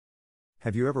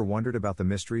Have you ever wondered about the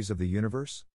mysteries of the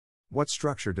universe? What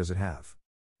structure does it have?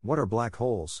 What are black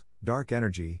holes, dark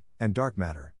energy, and dark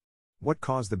matter? What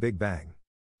caused the Big Bang?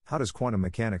 How does quantum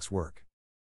mechanics work?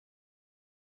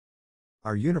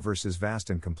 Our universe is vast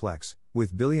and complex,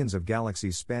 with billions of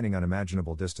galaxies spanning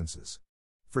unimaginable distances.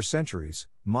 For centuries,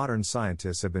 modern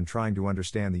scientists have been trying to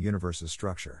understand the universe's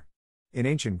structure. In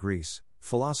ancient Greece,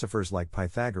 philosophers like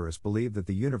Pythagoras believed that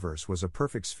the universe was a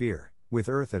perfect sphere, with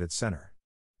Earth at its center.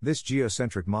 This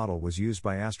geocentric model was used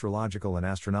by astrological and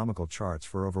astronomical charts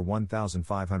for over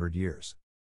 1,500 years.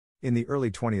 In the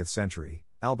early 20th century,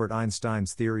 Albert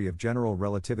Einstein's theory of general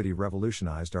relativity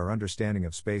revolutionized our understanding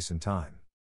of space and time.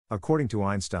 According to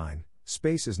Einstein,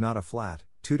 space is not a flat,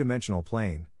 two-dimensional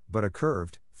plane, but a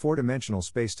curved, four-dimensional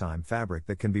spacetime fabric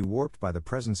that can be warped by the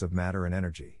presence of matter and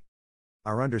energy.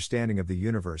 Our understanding of the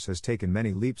universe has taken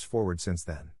many leaps forward since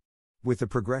then. With the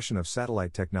progression of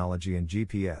satellite technology and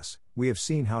GPS, we have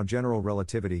seen how general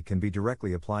relativity can be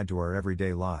directly applied to our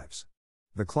everyday lives.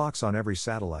 The clocks on every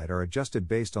satellite are adjusted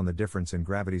based on the difference in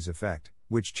gravity's effect,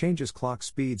 which changes clock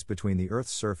speeds between the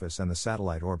Earth's surface and the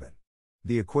satellite orbit.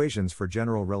 The equations for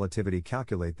general relativity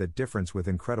calculate that difference with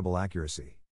incredible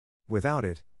accuracy. Without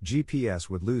it, GPS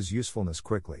would lose usefulness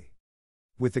quickly.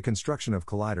 With the construction of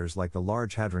colliders like the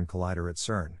Large Hadron Collider at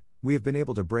CERN, we have been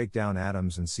able to break down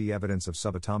atoms and see evidence of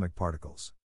subatomic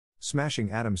particles. Smashing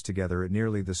atoms together at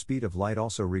nearly the speed of light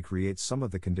also recreates some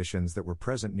of the conditions that were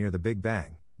present near the Big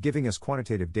Bang, giving us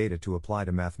quantitative data to apply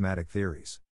to mathematic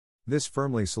theories. This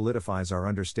firmly solidifies our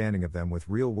understanding of them with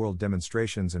real-world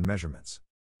demonstrations and measurements.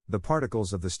 The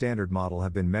particles of the Standard Model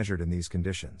have been measured in these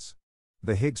conditions.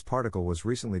 The Higgs particle was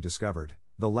recently discovered,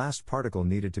 the last particle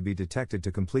needed to be detected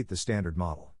to complete the Standard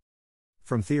Model.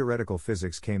 From theoretical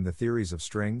physics came the theories of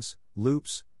strings,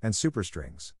 loops, and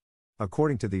superstrings.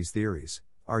 According to these theories,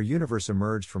 our universe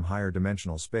emerged from higher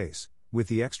dimensional space, with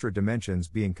the extra dimensions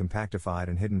being compactified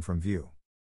and hidden from view.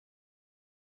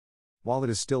 While it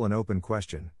is still an open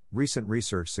question, recent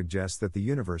research suggests that the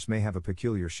universe may have a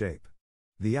peculiar shape.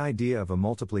 The idea of a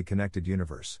multiply connected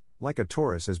universe, like a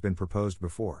torus, has been proposed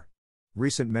before.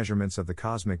 Recent measurements of the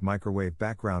cosmic microwave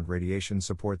background radiation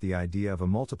support the idea of a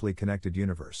multiply connected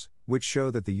universe, which show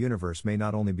that the universe may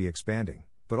not only be expanding,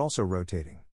 but also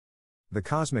rotating. The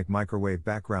cosmic microwave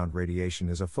background radiation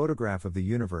is a photograph of the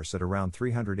universe at around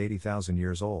 380,000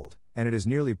 years old, and it is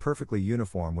nearly perfectly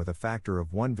uniform with a factor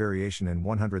of 1 variation in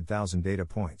 100,000 data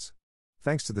points.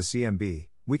 Thanks to the CMB,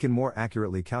 we can more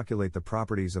accurately calculate the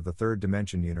properties of the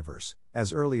third-dimension universe,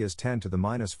 as early as 10 to the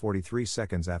minus 43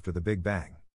 seconds after the Big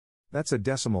Bang. That's a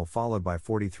decimal followed by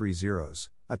 43 zeros,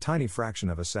 a tiny fraction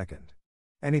of a second.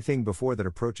 Anything before that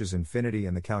approaches infinity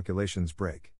and the calculations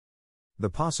break. The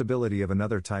possibility of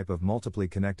another type of multiply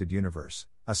connected universe,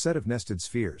 a set of nested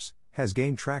spheres, has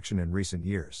gained traction in recent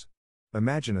years.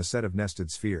 Imagine a set of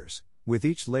nested spheres, with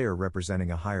each layer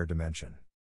representing a higher dimension.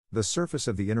 The surface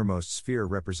of the innermost sphere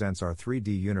represents our 3D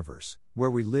universe,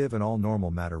 where we live and all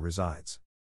normal matter resides.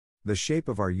 The shape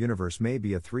of our universe may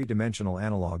be a three-dimensional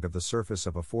analog of the surface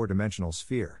of a four-dimensional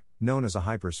sphere, known as a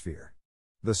hypersphere.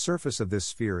 The surface of this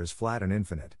sphere is flat and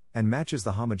infinite, and matches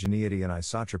the homogeneity and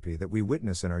isotropy that we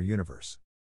witness in our universe.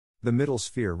 The middle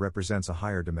sphere represents a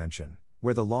higher dimension,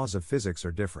 where the laws of physics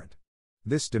are different.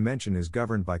 This dimension is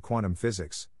governed by quantum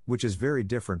physics, which is very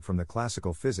different from the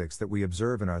classical physics that we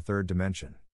observe in our third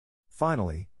dimension.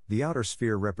 Finally, the outer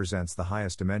sphere represents the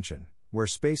highest dimension, where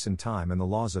space and time and the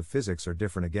laws of physics are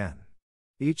different again.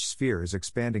 Each sphere is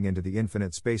expanding into the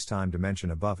infinite spacetime dimension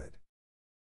above it.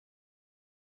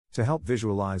 To help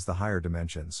visualize the higher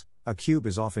dimensions, a cube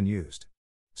is often used.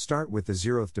 Start with the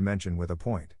 0th dimension with a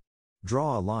point.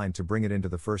 Draw a line to bring it into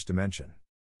the first dimension.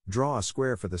 Draw a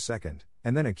square for the second,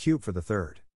 and then a cube for the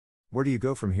third. Where do you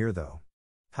go from here though?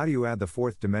 How do you add the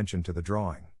 4th dimension to the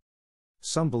drawing?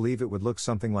 Some believe it would look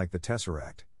something like the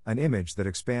tesseract, an image that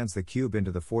expands the cube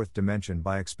into the 4th dimension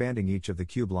by expanding each of the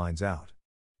cube lines out.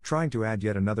 Trying to add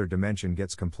yet another dimension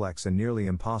gets complex and nearly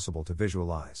impossible to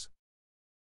visualize.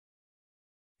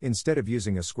 Instead of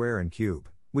using a square and cube,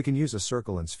 we can use a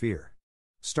circle and sphere.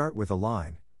 Start with a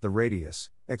line, the radius,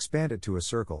 expand it to a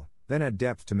circle, then add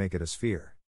depth to make it a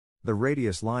sphere. The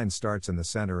radius line starts in the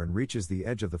center and reaches the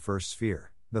edge of the first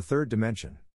sphere, the third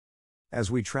dimension. As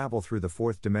we travel through the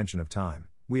 4th dimension of time,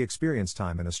 we experience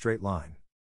time in a straight line.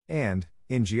 And,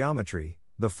 in geometry,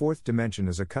 the 4th dimension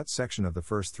is a cut section of the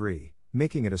first three,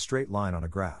 making it a straight line on a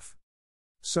graph.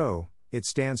 So, it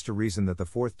stands to reason that the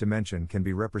 4th dimension can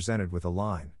be represented with a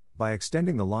line, by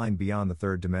extending the line beyond the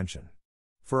third dimension.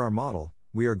 For our model,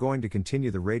 we are going to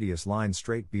continue the radius line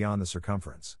straight beyond the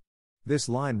circumference. This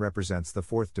line represents the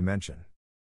 4th dimension.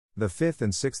 The 5th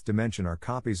and 6th dimension are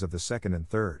copies of the 2nd and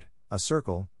 3rd, a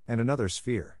circle, and another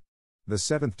sphere. The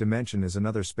seventh dimension is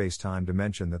another space-time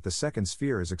dimension that the second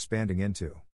sphere is expanding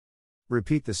into.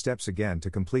 Repeat the steps again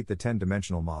to complete the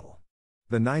 10-dimensional model.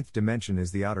 The ninth dimension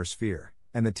is the outer sphere,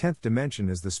 and the 10th dimension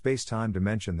is the space-time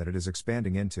dimension that it is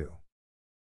expanding into.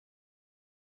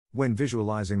 When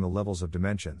visualizing the levels of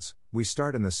dimensions, we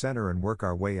start in the center and work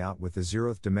our way out with the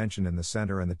 0th dimension in the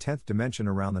center and the 10th dimension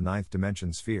around the 9th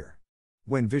dimension sphere.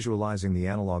 When visualizing the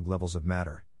analog levels of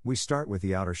matter, we start with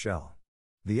the outer shell.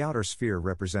 The outer sphere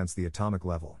represents the atomic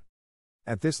level.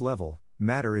 At this level,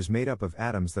 matter is made up of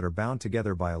atoms that are bound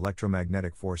together by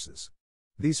electromagnetic forces.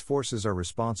 These forces are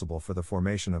responsible for the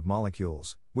formation of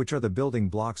molecules, which are the building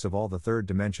blocks of all the third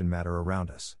dimension matter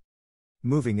around us.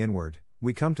 Moving inward,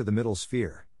 we come to the middle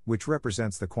sphere, which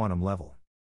represents the quantum level.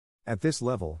 At this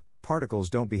level, particles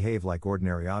don't behave like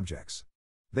ordinary objects.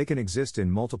 They can exist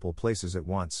in multiple places at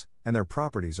once, and their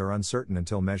properties are uncertain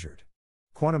until measured.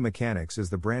 Quantum mechanics is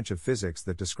the branch of physics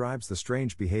that describes the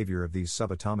strange behavior of these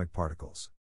subatomic particles.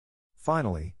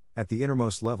 Finally, at the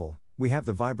innermost level, we have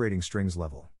the vibrating strings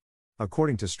level.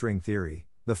 According to string theory,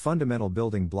 the fundamental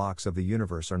building blocks of the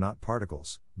universe are not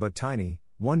particles, but tiny,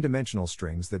 one-dimensional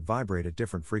strings that vibrate at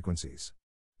different frequencies.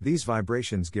 These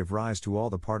vibrations give rise to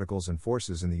all the particles and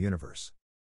forces in the universe.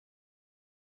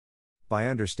 By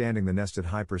understanding the nested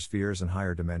hyperspheres and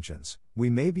higher dimensions, we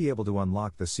may be able to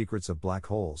unlock the secrets of black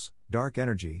holes, dark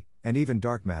energy, and even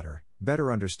dark matter, better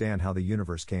understand how the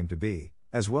universe came to be,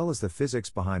 as well as the physics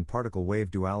behind particle-wave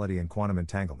duality and quantum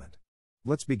entanglement.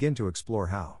 Let's begin to explore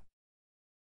how.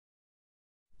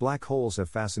 Black holes have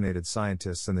fascinated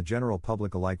scientists and the general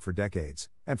public alike for decades,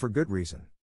 and for good reason.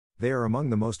 They are among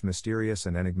the most mysterious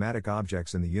and enigmatic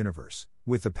objects in the universe,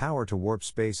 with the power to warp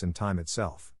space and time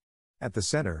itself. At the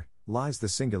center lies the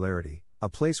singularity, a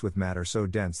place with matter so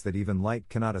dense that even light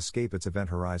cannot escape its event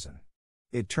horizon.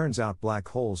 It turns out black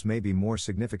holes may be more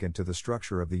significant to the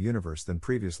structure of the universe than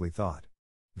previously thought.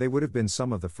 They would have been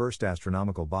some of the first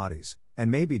astronomical bodies,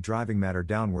 and may be driving matter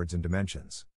downwards in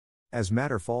dimensions. As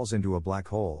matter falls into a black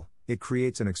hole, it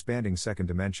creates an expanding second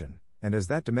dimension, and as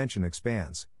that dimension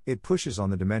expands, it pushes on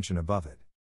the dimension above it.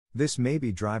 This may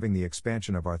be driving the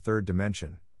expansion of our third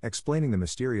dimension, explaining the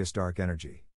mysterious dark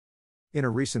energy. In a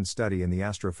recent study in the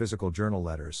astrophysical journal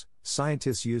Letters,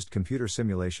 scientists used computer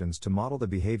simulations to model the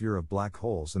behavior of black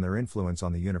holes and their influence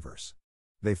on the universe.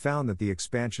 They found that the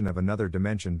expansion of another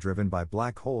dimension driven by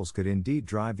black holes could indeed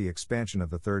drive the expansion of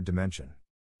the third dimension.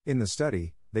 In the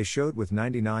study, they showed with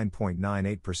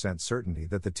 99.98% certainty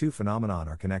that the two phenomena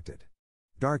are connected.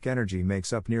 Dark energy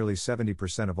makes up nearly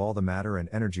 70% of all the matter and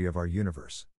energy of our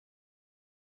universe.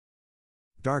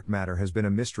 Dark matter has been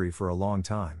a mystery for a long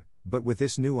time. But with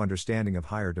this new understanding of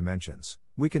higher dimensions,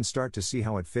 we can start to see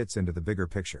how it fits into the bigger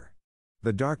picture.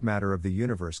 The dark matter of the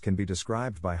universe can be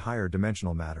described by higher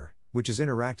dimensional matter, which is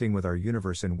interacting with our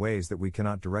universe in ways that we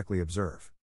cannot directly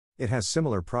observe. It has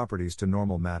similar properties to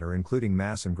normal matter including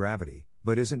mass and gravity,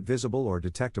 but isn't visible or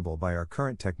detectable by our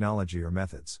current technology or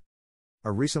methods.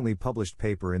 A recently published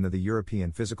paper in the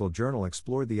European Physical Journal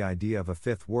explored the idea of a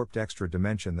fifth warped extra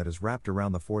dimension that is wrapped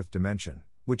around the fourth dimension,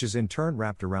 which is in turn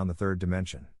wrapped around the third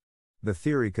dimension. The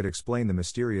theory could explain the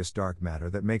mysterious dark matter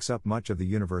that makes up much of the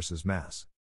universe's mass.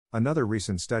 Another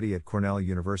recent study at Cornell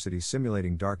University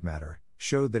simulating dark matter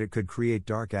showed that it could create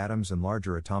dark atoms and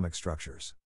larger atomic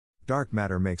structures. Dark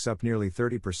matter makes up nearly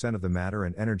 30% of the matter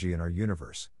and energy in our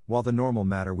universe, while the normal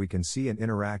matter we can see and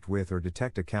interact with or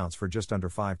detect accounts for just under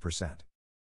 5%.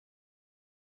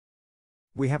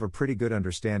 We have a pretty good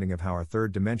understanding of how our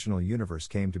third-dimensional universe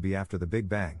came to be after the Big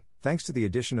Bang, thanks to the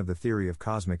addition of the theory of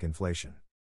cosmic inflation.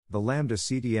 The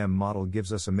LambdaCDM model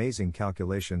gives us amazing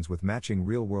calculations with matching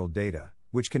real-world data,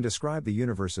 which can describe the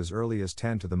universe as early as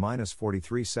 10 to the minus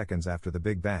 43 seconds after the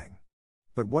Big Bang.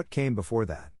 But what came before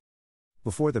that?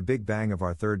 Before the Big Bang of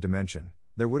our third dimension,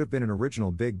 there would have been an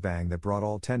original Big Bang that brought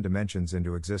all 10 dimensions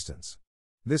into existence.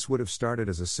 This would have started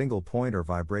as a single point or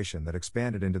vibration that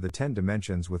expanded into the 10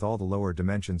 dimensions with all the lower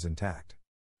dimensions intact.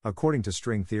 According to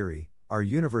string theory, our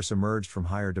universe emerged from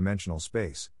higher dimensional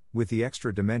space, with the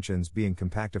extra dimensions being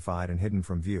compactified and hidden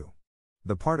from view.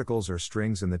 The particles or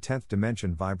strings in the 10th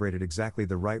dimension vibrated exactly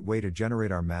the right way to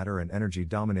generate our matter and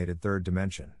energy-dominated third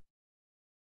dimension.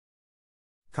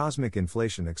 Cosmic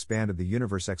inflation expanded the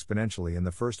universe exponentially in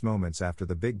the first moments after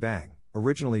the Big Bang,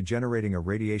 originally generating a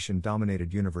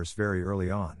radiation-dominated universe very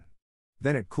early on.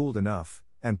 Then it cooled enough,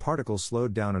 and particles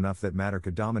slowed down enough that matter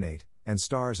could dominate, and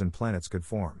stars and planets could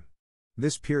form.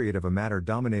 This period of a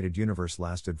matter-dominated universe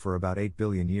lasted for about 8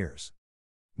 billion years.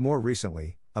 More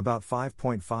recently, about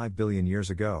 5.5 billion years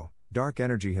ago, dark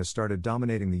energy has started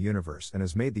dominating the universe and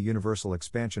has made the universal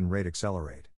expansion rate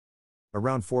accelerate.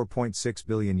 Around 4.6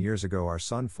 billion years ago, our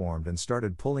Sun formed and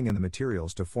started pulling in the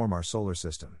materials to form our solar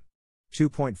system.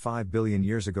 2.5 billion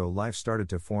years ago, life started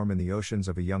to form in the oceans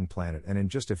of a young planet, and in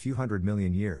just a few 100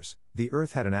 million years, the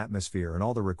Earth had an atmosphere and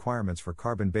all the requirements for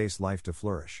carbon-based life to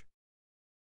flourish.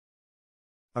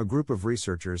 A group of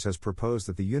researchers has proposed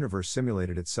that the universe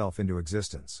simulated itself into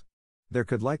existence. There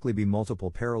could likely be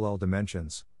multiple parallel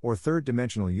dimensions, or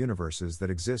third-dimensional universes that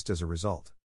exist as a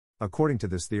result. According to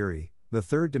this theory, the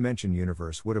third-dimension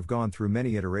universe would have gone through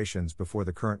many iterations before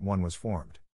the current one was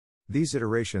formed. These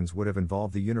iterations would have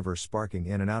involved the universe sparking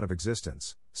in and out of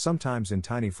existence, sometimes in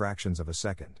tiny fractions of a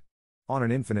second. On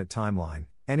an infinite timeline,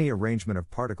 any arrangement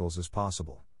of particles is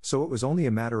possible, so it was only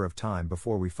a matter of time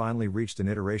before we finally reached an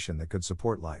iteration that could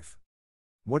support life.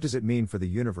 What does it mean for the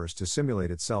universe to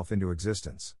simulate itself into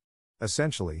existence?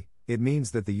 Essentially, it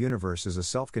means that the universe is a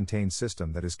self-contained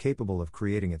system that is capable of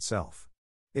creating itself.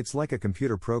 It's like a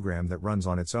computer program that runs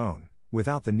on its own,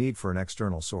 without the need for an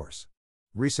external source.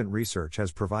 Recent research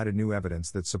has provided new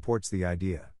evidence that supports the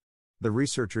idea. The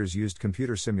researchers used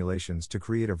computer simulations to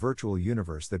create a virtual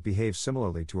universe that behaves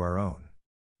similarly to our own.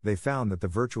 They found that the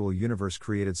virtual universe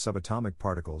created subatomic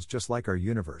particles just like our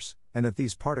universe, and that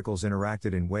these particles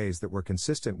interacted in ways that were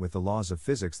consistent with the laws of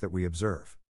physics that we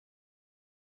observe.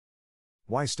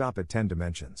 Why stop at 10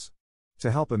 dimensions?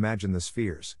 To help imagine the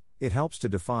spheres, it helps to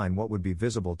define what would be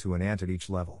visible to an ant at each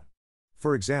level.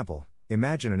 For example,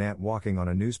 imagine an ant walking on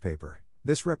a newspaper.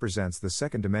 This represents the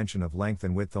second dimension of length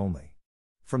and width only.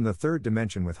 From the third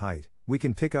dimension with height, we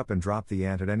can pick up and drop the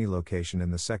ant at any location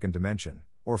in the second dimension,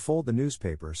 or fold the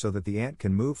newspaper so that the ant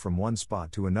can move from one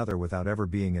spot to another without ever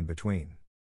being in between.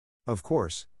 Of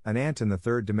course, an ant in the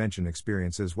third dimension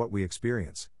experiences what we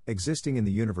experience, existing in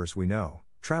the universe we know,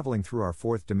 traveling through our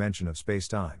fourth dimension of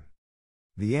space-time.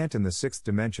 The ant in the sixth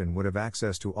dimension would have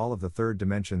access to all of the third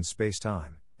dimension's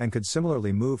space-time, and could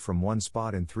similarly move from one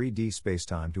spot in 3D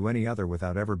spacetime to any other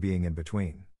without ever being in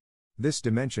between. This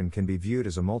dimension can be viewed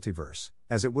as a multiverse,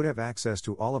 as it would have access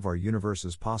to all of our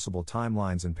universe's possible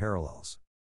timelines and parallels.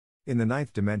 In the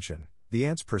ninth dimension, the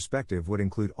ant's perspective would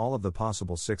include all of the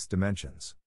possible sixth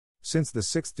dimensions. Since the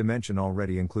sixth dimension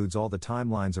already includes all the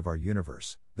timelines of our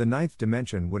universe, the ninth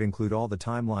dimension would include all the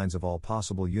timelines of all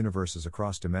possible universes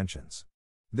across dimensions.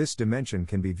 This dimension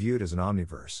can be viewed as an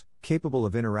omniverse, capable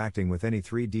of interacting with any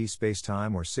 3D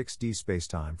spacetime or 6D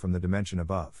spacetime from the dimension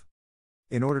above.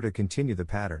 In order to continue the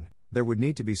pattern, there would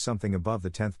need to be something above the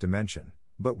 10th dimension,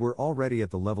 but we're already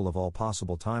at the level of all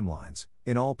possible timelines,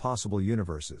 in all possible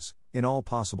universes, in all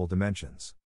possible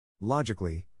dimensions.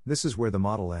 Logically, this is where the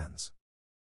model ends.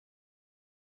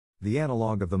 The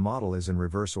analog of the model is in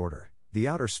reverse order. The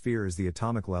outer sphere is the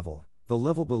atomic level, the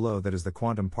level below that is the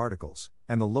quantum particles,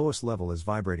 and the lowest level is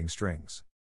vibrating strings.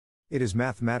 It is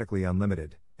mathematically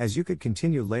unlimited, as you could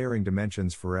continue layering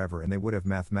dimensions forever and they would have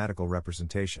mathematical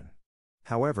representation.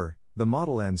 However, the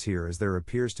model ends here as there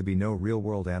appears to be no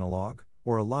real-world analog,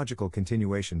 or a logical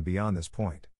continuation beyond this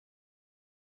point.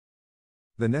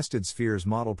 The nested spheres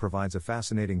model provides a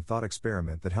fascinating thought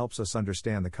experiment that helps us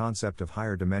understand the concept of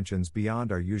higher dimensions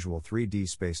beyond our usual 3D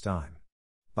spacetime.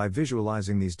 By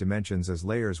visualizing these dimensions as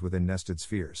layers within nested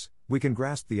spheres, we can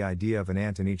grasp the idea of an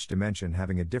ant in each dimension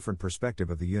having a different perspective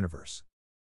of the universe.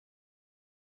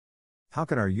 How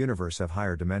can our universe have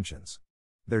higher dimensions?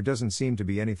 There doesn't seem to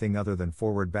be anything other than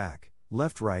forward-back,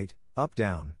 left-right,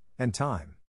 up-down, and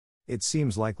time. It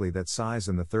seems likely that size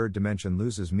in the third dimension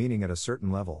loses meaning at a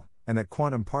certain level, and that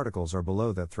quantum particles are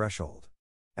below that threshold.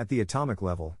 At the atomic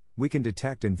level, we can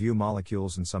detect and view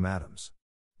molecules and some atoms.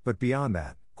 But beyond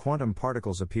that, quantum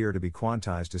particles appear to be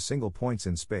quantized to single points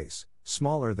in space,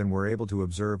 smaller than we're able to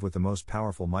observe with the most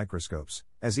powerful microscopes,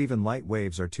 as even light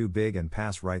waves are too big and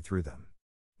pass right through them.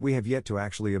 We have yet to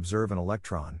actually observe an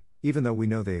electron, even though we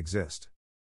know they exist.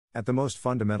 At the most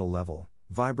fundamental level,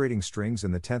 vibrating strings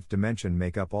in the 10th dimension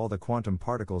make up all the quantum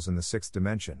particles in the 6th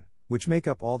dimension, which make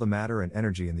up all the matter and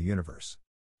energy in the universe.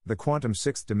 The quantum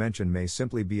 6th dimension may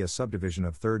simply be a subdivision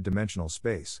of third-dimensional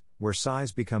space, where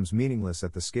size becomes meaningless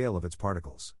at the scale of its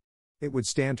particles. It would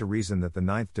stand to reason that the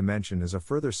 9th dimension is a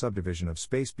further subdivision of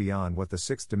space beyond what the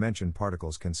 6th dimension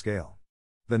particles can scale.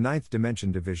 The 9th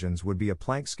dimension divisions would be a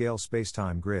Planck-scale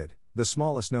spacetime grid, the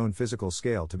smallest known physical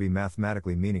scale to be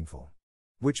mathematically meaningful.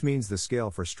 Which means the scale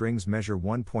for strings measure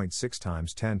 1.6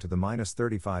 times 10 to the minus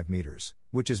 35 meters,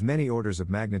 which is many orders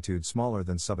of magnitude smaller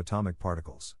than subatomic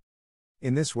particles.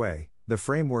 In this way, the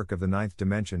framework of the 9th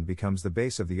dimension becomes the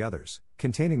base of the others,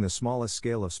 containing the smallest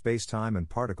scale of space-time and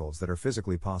particles that are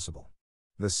physically possible.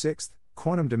 The 6th,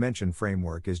 quantum dimension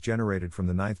framework is generated from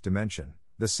the 9th dimension,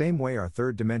 the same way our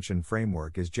third dimension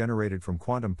framework is generated from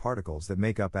quantum particles that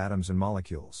make up atoms and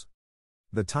molecules.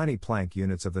 The tiny Planck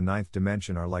units of the ninth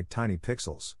dimension are like tiny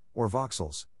pixels, or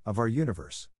voxels, of our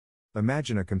universe.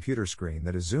 Imagine a computer screen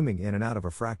that is zooming in and out of a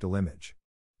fractal image.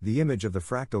 The image of the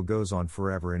fractal goes on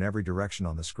forever in every direction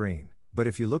on the screen, but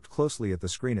if you looked closely at the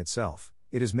screen itself,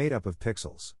 it is made up of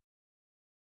pixels.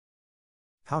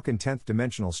 How can 10th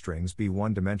dimensional strings be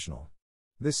one-dimensional?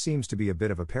 This seems to be a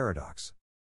bit of a paradox.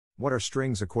 What are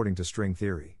strings according to string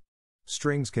theory?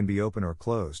 Strings can be open or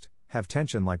closed, have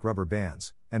tension like rubber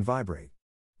bands, and vibrate.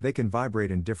 They can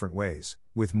vibrate in different ways,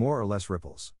 with more or less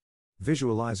ripples.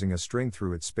 Visualizing a string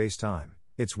through its space-time,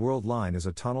 its world line is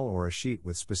a tunnel or a sheet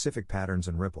with specific patterns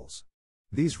and ripples.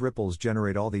 These ripples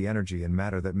generate all the energy and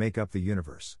matter that make up the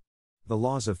universe. The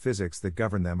laws of physics that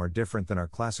govern them are different than our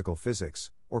classical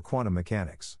physics, or quantum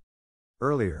mechanics.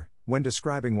 Earlier, when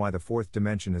describing why the fourth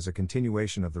dimension is a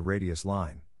continuation of the radius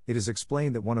line, it is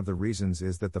explained that one of the reasons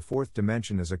is that the fourth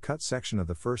dimension is a cut section of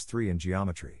the first three in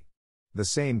geometry. The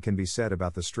same can be said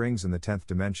about the strings in the 10th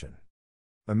dimension.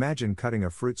 Imagine cutting a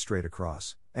fruit straight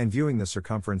across, and viewing the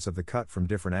circumference of the cut from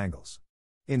different angles.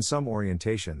 In some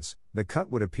orientations, the cut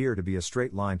would appear to be a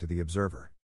straight line to the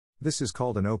observer. This is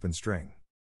called an open string.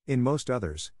 In most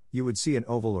others, you would see an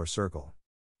oval or circle.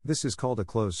 This is called a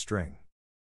closed string.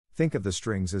 Think of the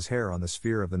strings as hair on the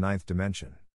sphere of the ninth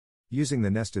dimension. Using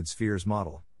the nested spheres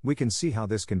model, we can see how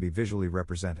this can be visually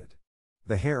represented.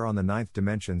 The hair on the ninth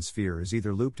dimension sphere is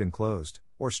either looped and closed,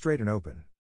 or straight and open.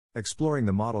 Exploring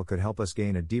the model could help us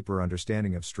gain a deeper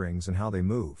understanding of strings and how they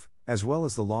move, as well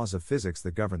as the laws of physics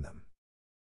that govern them.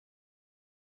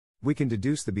 We can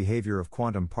deduce the behavior of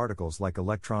quantum particles like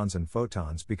electrons and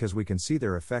photons because we can see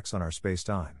their effects on our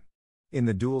spacetime. In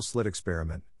the dual-slit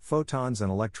experiment, photons and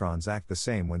electrons act the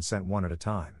same when sent one at a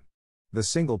time. The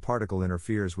single particle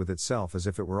interferes with itself as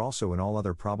if it were also in all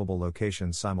other probable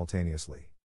locations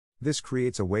simultaneously. This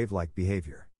creates a wave-like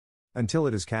behavior. Until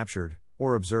it is captured,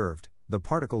 or observed, the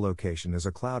particle location is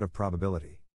a cloud of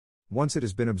probability. Once it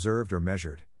has been observed or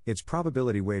measured, its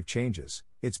probability wave changes,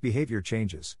 its behavior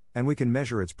changes, and we can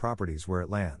measure its properties where it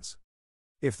lands.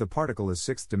 If the particle is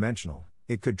sixth-dimensional,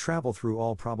 it could travel through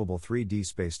all probable 3D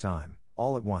spacetime,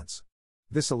 all at once.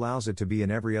 This allows it to be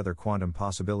in every other quantum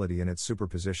possibility in its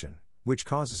superposition, which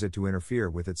causes it to interfere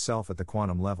with itself at the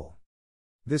quantum level.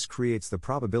 This creates the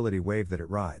probability wave that it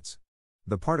rides.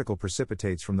 The particle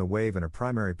precipitates from the wave in a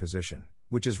primary position,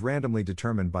 which is randomly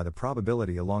determined by the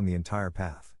probability along the entire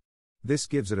path. This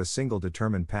gives it a single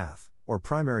determined path, or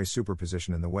primary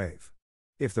superposition in the wave.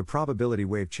 If the probability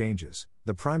wave changes,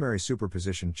 the primary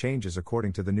superposition changes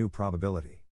according to the new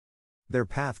probability. Their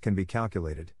path can be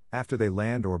calculated, after they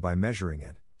land or by measuring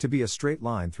it, to be a straight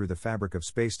line through the fabric of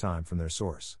spacetime from their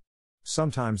source.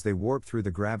 Sometimes they warp through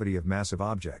the gravity of massive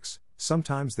objects,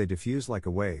 sometimes they diffuse like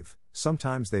a wave,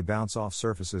 sometimes they bounce off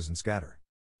surfaces and scatter.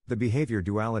 The behavior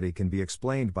duality can be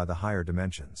explained by the higher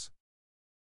dimensions.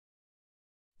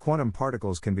 Quantum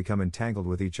particles can become entangled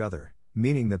with each other,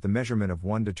 meaning that the measurement of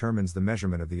one determines the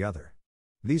measurement of the other.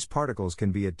 These particles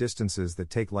can be at distances that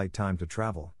take light time to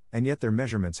travel, and yet their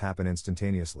measurements happen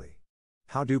instantaneously.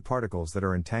 How do particles that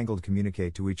are entangled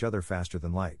communicate to each other faster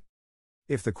than light?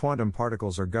 If the quantum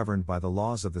particles are governed by the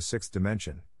laws of the sixth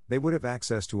dimension, they would have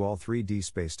access to all 3D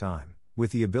spacetime,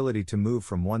 with the ability to move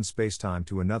from one spacetime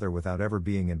to another without ever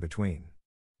being in between.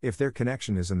 If their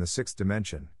connection is in the sixth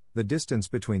dimension, the distance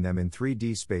between them in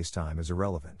 3D spacetime is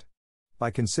irrelevant.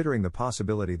 By considering the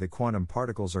possibility that quantum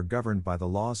particles are governed by the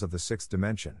laws of the sixth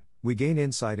dimension, we gain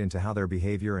insight into how their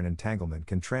behavior and entanglement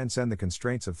can transcend the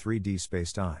constraints of 3D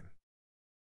spacetime.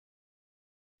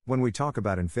 When we talk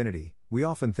about infinity, we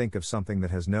often think of something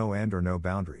that has no end or no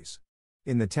boundaries.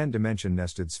 In the 10-dimension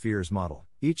nested spheres model,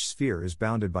 each sphere is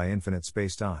bounded by infinite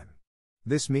spacetime.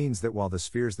 This means that while the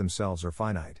spheres themselves are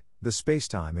finite, the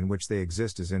spacetime in which they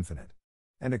exist is infinite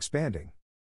and expanding.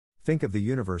 Think of the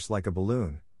universe like a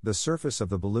balloon. The surface of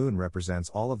the balloon represents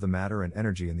all of the matter and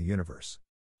energy in the universe.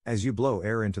 As you blow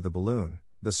air into the balloon,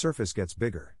 the surface gets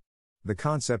bigger. The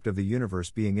concept of the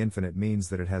universe being infinite means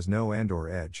that it has no end or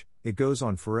edge, it goes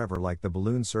on forever like the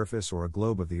balloon surface or a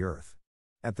globe of the Earth.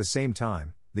 At the same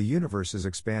time, the universe is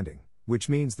expanding, which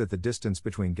means that the distance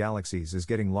between galaxies is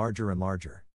getting larger and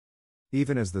larger.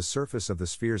 Even as the surface of the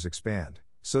spheres expand,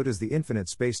 so does the infinite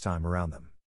spacetime around them.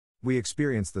 We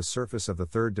experience the surface of the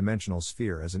third-dimensional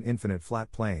sphere as an infinite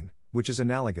flat plane, which is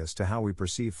analogous to how we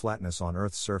perceive flatness on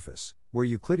Earth's surface, where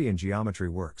Euclidean geometry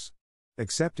works.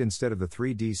 Except instead of the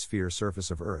 3D sphere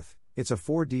surface of Earth, it's a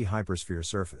 4D hypersphere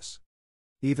surface.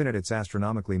 Even at its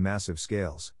astronomically massive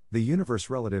scales, the universe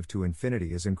relative to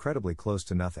infinity is incredibly close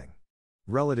to nothing.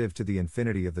 Relative to the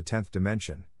infinity of the 10th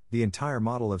dimension, the entire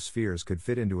model of spheres could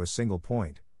fit into a single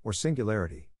point, or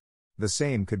singularity. The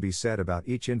same could be said about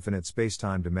each infinite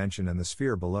spacetime dimension and the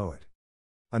sphere below it.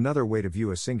 Another way to view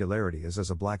a singularity is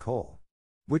as a black hole,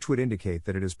 which would indicate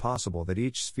that it is possible that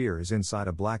each sphere is inside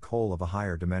a black hole of a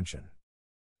higher dimension.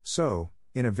 So,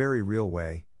 in a very real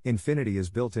way, infinity is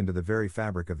built into the very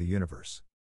fabric of the universe.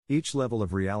 Each level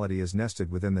of reality is nested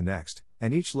within the next,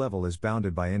 and each level is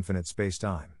bounded by infinite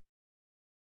spacetime.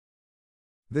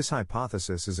 This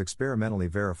hypothesis is experimentally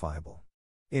verifiable.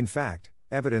 In fact,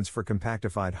 evidence for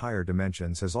compactified higher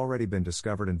dimensions has already been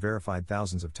discovered and verified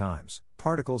thousands of times.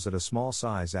 Particles at a small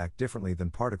size act differently than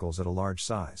particles at a large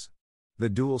size. The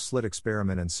dual-slit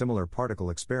experiment and similar particle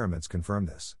experiments confirm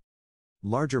this.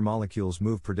 Larger molecules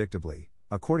move predictably,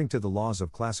 according to the laws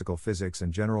of classical physics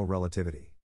and general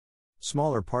relativity.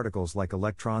 Smaller particles like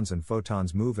electrons and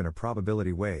photons move in a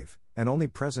probability wave, and only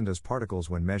present as particles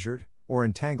when measured, or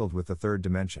entangled with the third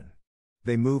dimension.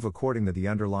 They move according to the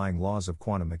underlying laws of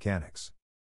quantum mechanics.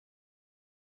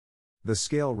 The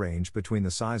scale range between the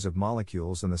size of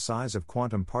molecules and the size of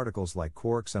quantum particles like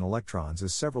quarks and electrons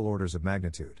is several orders of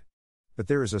magnitude. But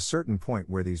there is a certain point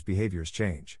where these behaviors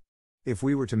change. If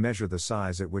we were to measure the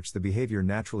size at which the behavior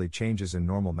naturally changes in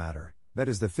normal matter, that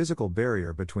is the physical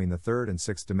barrier between the third and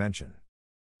sixth dimension.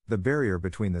 The barrier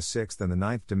between the sixth and the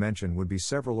ninth dimension would be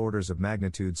several orders of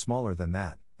magnitude smaller than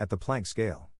that, at the Planck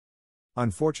scale.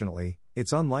 Unfortunately,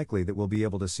 it's unlikely that we'll be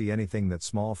able to see anything that's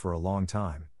small for a long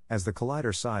time, as the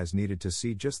collider size needed to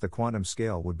see just the quantum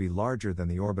scale would be larger than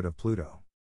the orbit of Pluto.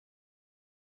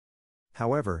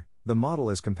 However, the model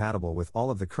is compatible with all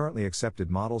of the currently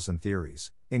accepted models and theories,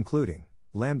 including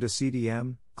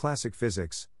LambdaCDM, classic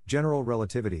physics, general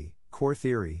relativity, core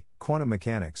theory, quantum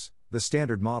mechanics, the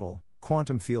standard model,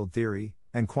 quantum field theory,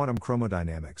 and quantum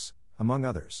chromodynamics, among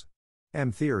others.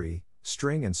 M-theory,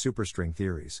 string and superstring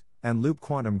theories, and loop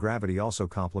quantum gravity also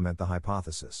complement the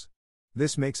hypothesis.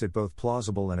 This makes it both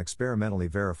plausible and experimentally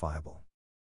verifiable.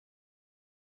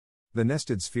 The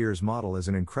nested spheres model is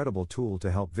an incredible tool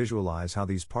to help visualize how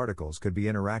these particles could be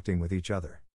interacting with each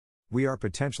other. We are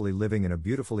potentially living in a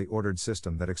beautifully ordered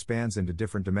system that expands into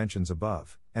different dimensions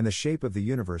above, and the shape of the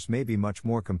universe may be much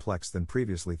more complex than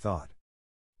previously thought.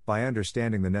 By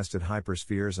understanding the nested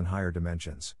hyperspheres and higher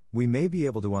dimensions, we may be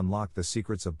able to unlock the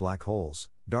secrets of black holes,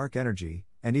 dark energy,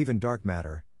 and even dark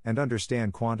matter, and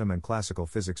understand quantum and classical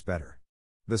physics better.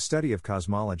 The study of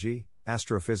cosmology,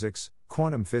 astrophysics,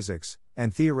 quantum physics,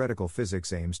 and theoretical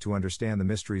physics aims to understand the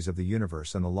mysteries of the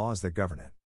universe and the laws that govern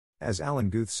it. As Alan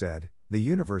Guth said, the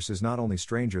universe is not only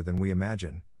stranger than we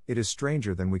imagine, it is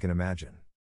stranger than we can imagine.